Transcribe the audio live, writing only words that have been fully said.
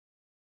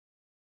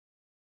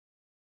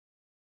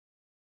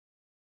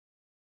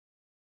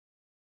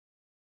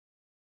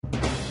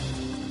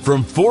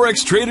From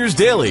Forex Traders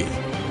Daily,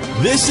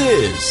 this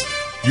is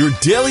your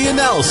daily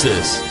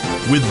analysis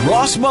with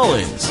Ross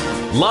Mullins,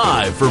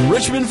 live from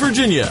Richmond,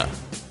 Virginia.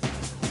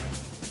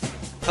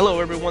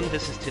 Hello everyone,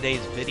 this is today's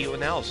video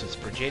analysis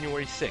for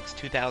January 6,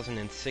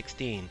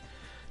 2016.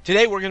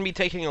 Today we're going to be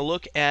taking a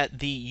look at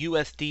the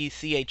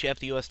USDCHF,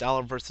 the US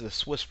dollar versus the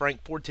Swiss franc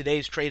for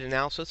today's trade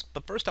analysis.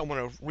 But first I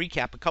want to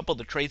recap a couple of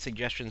the trade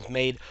suggestions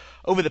made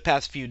over the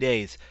past few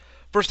days.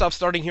 First off,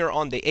 starting here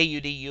on the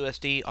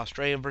AUDUSD,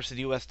 Australian versus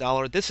the US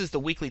dollar. This is the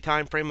weekly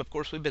time frame. Of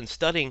course, we've been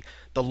studying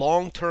the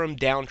long-term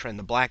downtrend,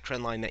 the black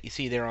trend line that you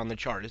see there on the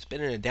chart. It's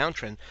been in a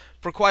downtrend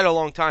for quite a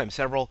long time,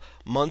 several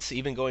months,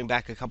 even going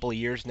back a couple of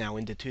years now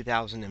into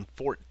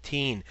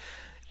 2014.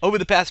 Over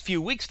the past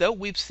few weeks, though,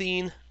 we've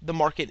seen the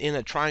market in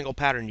a triangle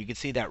pattern. You can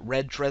see that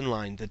red trend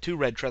line, the two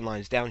red trend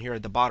lines down here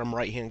at the bottom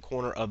right-hand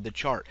corner of the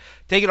chart.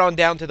 Take it on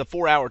down to the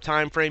 4-hour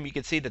time frame. You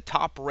can see the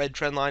top red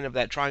trend line of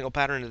that triangle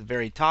pattern at the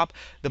very top.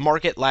 The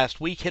market last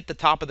week hit the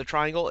top of the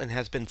triangle and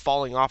has been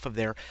falling off of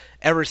there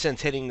ever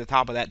since hitting the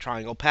top of that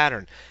triangle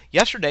pattern.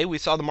 Yesterday, we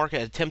saw the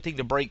market attempting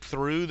to break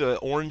through the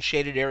orange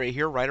shaded area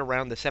here, right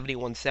around the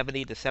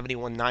 7170 to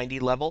 7190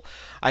 level.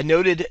 I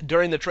noted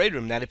during the trade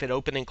room that if it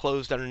opened and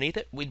closed underneath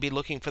it, we'd be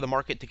looking for the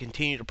market to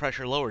continue to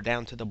pressure lower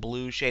down to the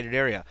blue shaded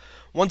area.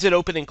 Once it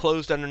opened and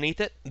closed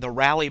underneath it, the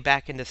rally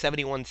back into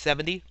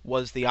 7170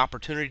 was the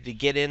opportunity to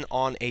get in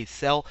on a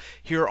sell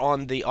here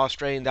on the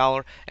Australian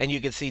dollar, and you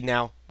can see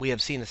now we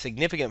have seen a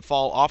significant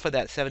fall off of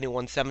that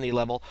 7170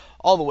 level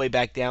all the way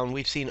back down.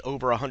 We've seen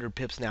over 100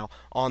 pips now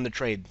on the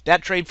trade.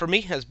 That trade for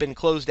me has been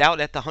closed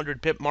out at the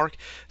 100 pip mark,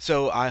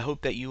 so I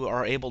hope that you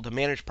are able to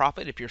manage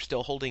profit if you're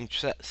still holding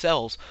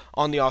sells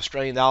on the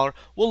Australian dollar.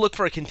 We'll look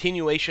for a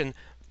continuation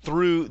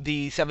through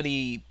the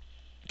 70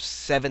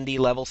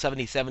 level.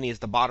 70 is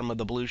the bottom of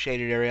the blue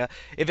shaded area.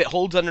 If it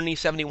holds underneath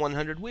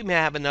 7100, we may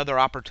have another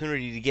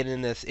opportunity to get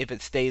in this if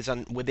it stays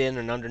within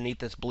and underneath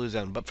this blue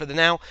zone. But for the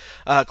now,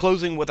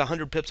 closing with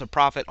 100 pips of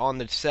profit on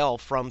the sell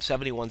from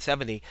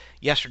 7170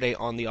 yesterday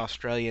on the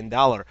Australian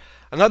dollar.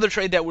 Another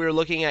trade that we were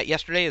looking at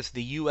yesterday is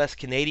the US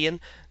Canadian,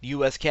 the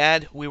US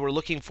CAD. We were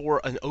looking for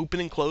an open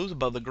and close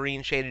above the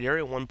green shaded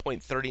area,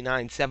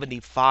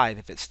 1.3975.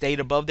 If it stayed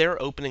above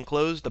there, open and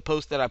close, the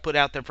post that I put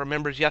out there for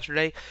members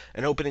yesterday,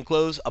 an open and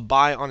close, a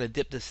buy on a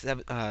dip to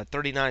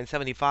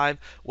 39.75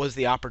 was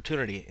the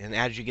opportunity. And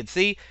as you can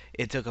see,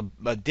 it took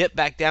a dip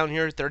back down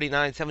here,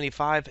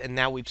 39.75, and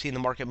now we've seen the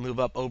market move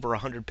up over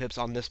 100 pips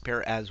on this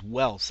pair as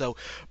well. So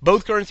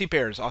both currency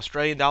pairs,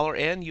 Australian dollar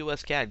and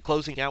US CAD,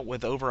 closing out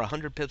with over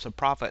 100 pips of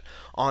profit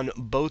on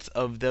both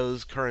of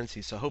those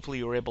currencies. So hopefully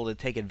you were able to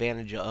take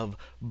advantage of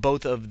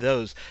both of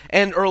those.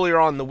 And earlier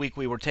on in the week,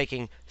 we were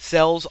taking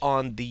sells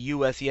on the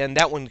US yen.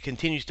 That one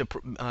continues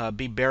to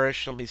be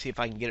bearish. Let me see if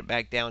I can get it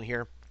back down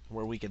here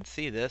where we can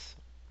see this.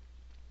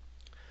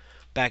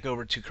 Back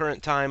over to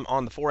current time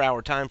on the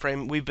 4-hour time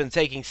frame. We've been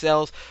taking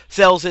sells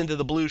into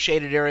the blue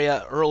shaded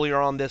area earlier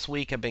on this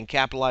week, have been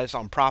capitalized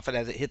on profit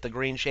as it hit the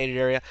green shaded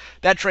area.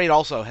 That trade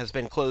also has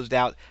been closed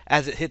out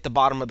as it hit the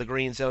bottom of the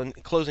green zone,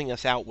 closing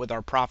us out with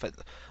our profit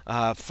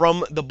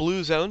from the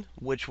blue zone,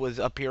 which was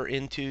up here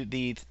into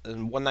the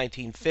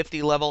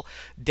 119.50 level,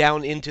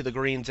 down into the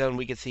green zone.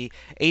 We can see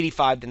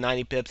 85 to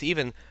 90 pips,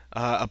 even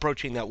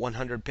approaching that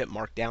 100 pip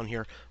mark down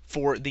here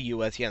for the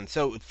US yen.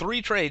 So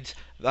 3 trades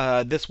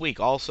this week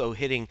also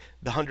hitting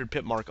the 100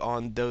 pip mark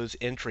on those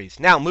entries.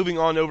 Now moving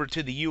on over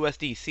to the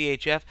USD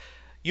CHF,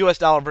 US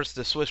dollar versus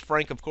the Swiss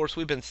franc. Of course,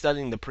 we've been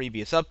studying the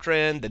previous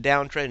uptrend, the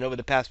downtrend over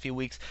the past few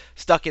weeks,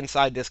 stuck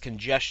inside this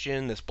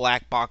congestion, this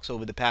black box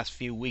over the past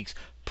few weeks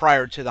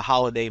prior to the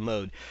holiday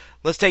mode.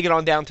 Let's take it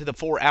on down to the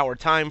 4-hour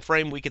time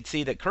frame. We can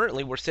see that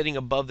currently we're sitting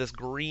above this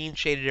green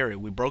shaded area.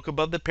 We broke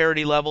above the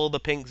parity level, the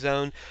pink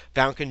zone,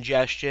 found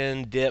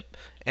congestion, dip,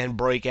 and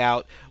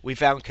breakout. We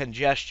found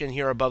congestion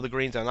here above the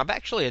green zone. I've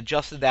actually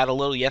adjusted that a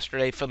little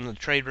yesterday from the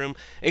trade room.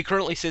 It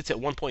currently sits at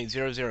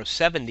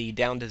 1.0070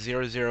 down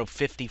to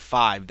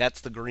 0055.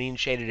 That's the green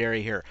shaded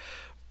area here.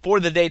 For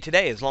the day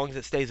today, as long as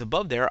it stays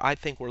above there, I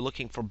think we're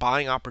looking for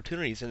buying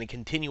opportunities and a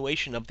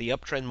continuation of the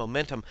uptrend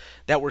momentum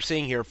that we're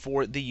seeing here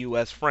for the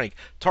US franc,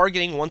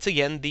 targeting once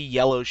again the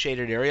yellow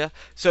shaded area.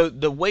 So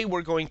the way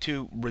we're going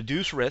to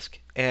reduce risk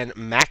and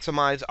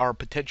maximize our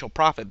potential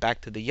profit back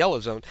to the yellow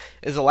zone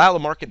is allow the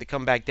market to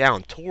come back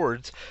down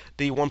towards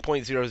the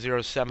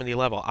 1.0070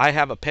 level. I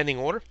have a pending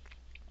order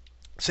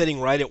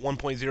sitting right at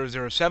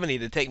 1.0070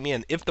 to take me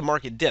in if the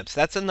market dips.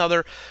 That's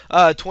another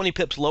 20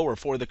 pips lower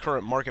for the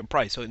current market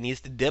price. So it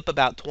needs to dip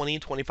about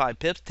 20-25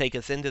 pips, take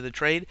us into the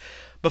trade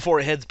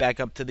before it heads back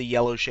up to the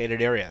yellow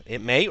shaded area.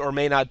 It may or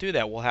may not do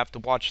that. We'll have to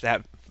watch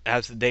that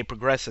as the day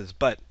progresses.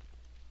 But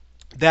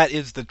That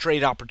is the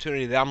trade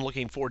opportunity that I'm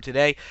looking for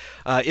today.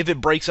 If it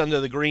breaks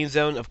under the green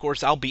zone, of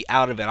course, I'll be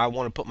out of it. I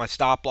want to put my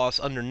stop loss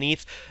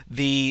underneath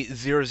the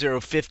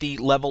 0050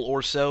 level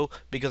or so,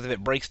 because if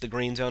it breaks the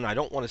green zone, I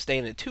don't want to stay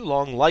in it too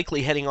long,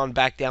 likely heading on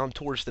back down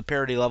towards the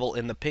parity level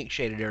in the pink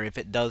shaded area if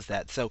it does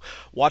that. So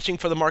watching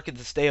for the market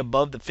to stay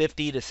above the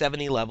 50 to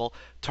 70 level,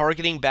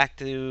 targeting back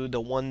to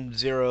the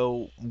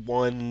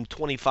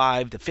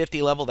 10125 to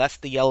 50 level. That's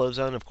the yellow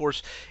zone. Of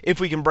course, if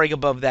we can break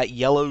above that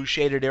yellow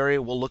shaded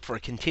area, we'll look for a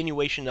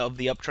continuation of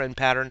the uptrend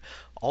pattern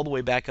all the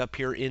way back up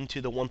here into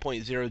the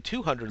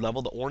 1.0200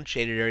 level, the orange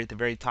shaded area at the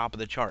very top of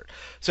the chart.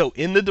 So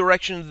in the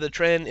direction of the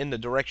trend, in the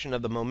direction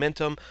of the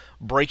momentum,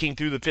 breaking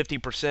through the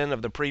 50%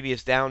 of the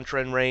previous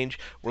downtrend range,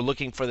 we're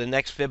looking for the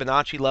next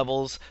Fibonacci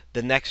levels,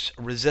 the next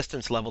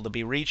resistance level to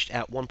be reached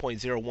at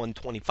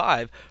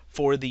 1.0125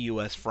 for the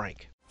US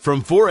franc.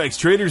 From Forex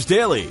Traders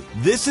Daily,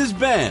 this has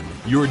been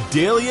your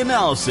daily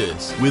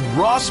analysis with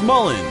Ross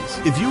Mullins.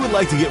 If you would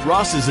like to get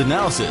Ross's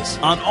analysis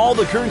on all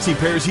the currency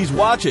pairs he's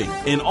watching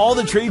and all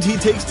the trades he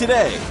takes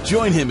today,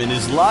 join him in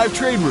his live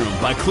trade room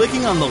by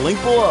clicking on the link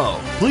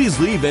below. Please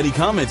leave any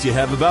comments you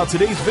have about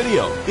today's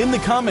video in the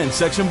comments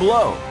section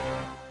below.